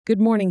Good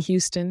morning,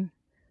 Houston.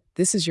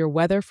 This is your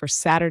weather for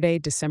Saturday,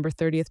 December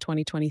 30th,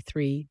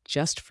 2023,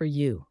 just for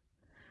you.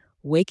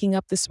 Waking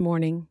up this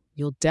morning,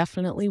 you'll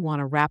definitely want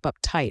to wrap up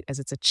tight as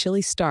it's a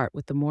chilly start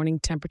with the morning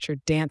temperature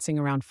dancing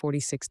around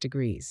 46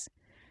 degrees.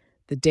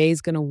 The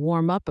day's going to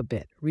warm up a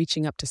bit,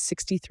 reaching up to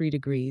 63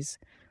 degrees,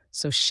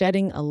 so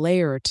shedding a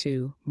layer or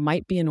two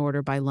might be in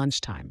order by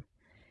lunchtime.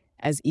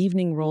 As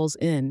evening rolls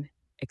in,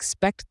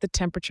 expect the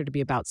temperature to be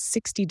about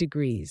 60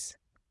 degrees.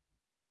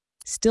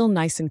 Still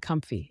nice and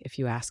comfy, if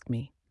you ask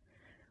me.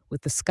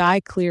 With the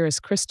sky clear as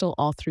crystal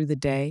all through the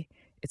day,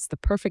 it's the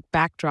perfect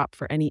backdrop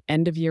for any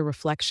end of year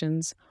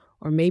reflections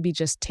or maybe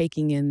just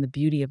taking in the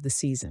beauty of the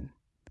season.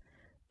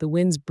 The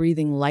wind's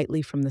breathing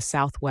lightly from the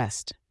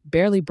southwest,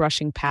 barely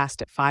brushing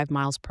past at 5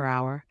 miles per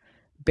hour,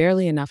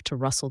 barely enough to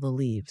rustle the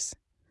leaves.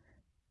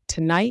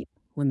 Tonight,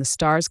 when the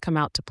stars come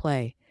out to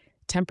play,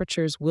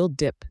 temperatures will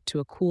dip to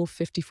a cool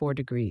 54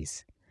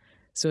 degrees.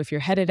 So if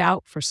you're headed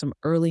out for some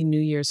early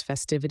New Year's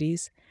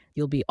festivities,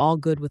 you'll be all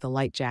good with a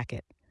light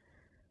jacket.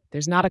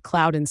 There's not a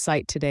cloud in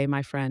sight today,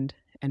 my friend,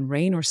 and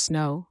rain or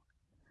snow,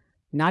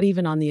 not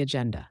even on the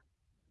agenda.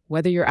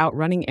 Whether you're out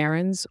running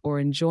errands or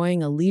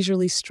enjoying a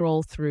leisurely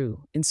stroll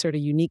through, insert a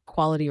unique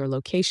quality or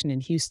location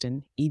in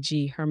Houston,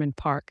 e.g., Herman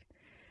Park,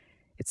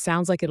 it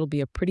sounds like it'll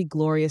be a pretty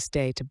glorious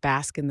day to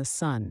bask in the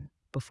sun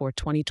before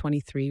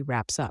 2023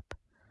 wraps up.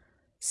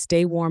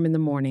 Stay warm in the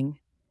morning,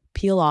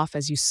 peel off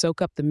as you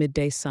soak up the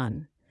midday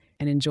sun,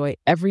 and enjoy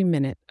every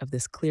minute of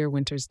this clear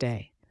winter's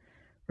day.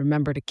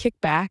 Remember to kick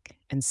back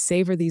and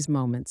savor these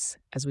moments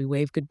as we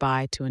wave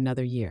goodbye to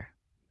another year.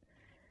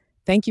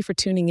 Thank you for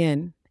tuning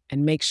in,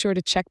 and make sure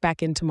to check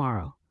back in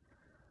tomorrow.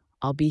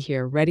 I'll be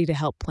here ready to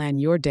help plan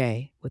your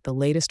day with the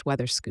latest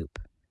weather scoop.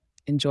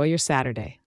 Enjoy your Saturday.